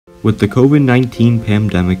With the COVID-19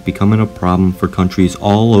 pandemic becoming a problem for countries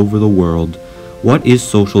all over the world, what is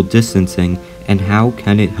social distancing and how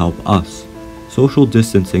can it help us? Social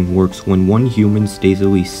distancing works when one human stays at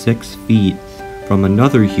least 6 feet from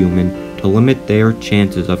another human to limit their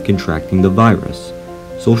chances of contracting the virus.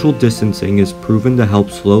 Social distancing is proven to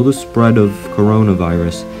help slow the spread of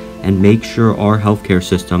coronavirus and make sure our healthcare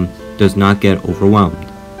system does not get overwhelmed.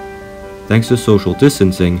 Thanks to social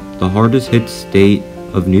distancing, the hardest hit state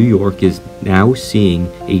of New York is now seeing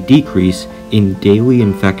a decrease in daily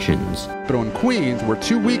infections. But in Queens, where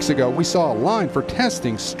 2 weeks ago we saw a line for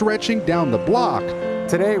testing stretching down the block,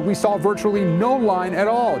 today we saw virtually no line at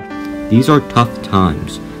all. These are tough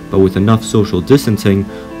times, but with enough social distancing,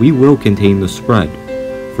 we will contain the spread.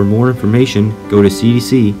 For more information, go to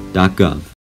cdc.gov.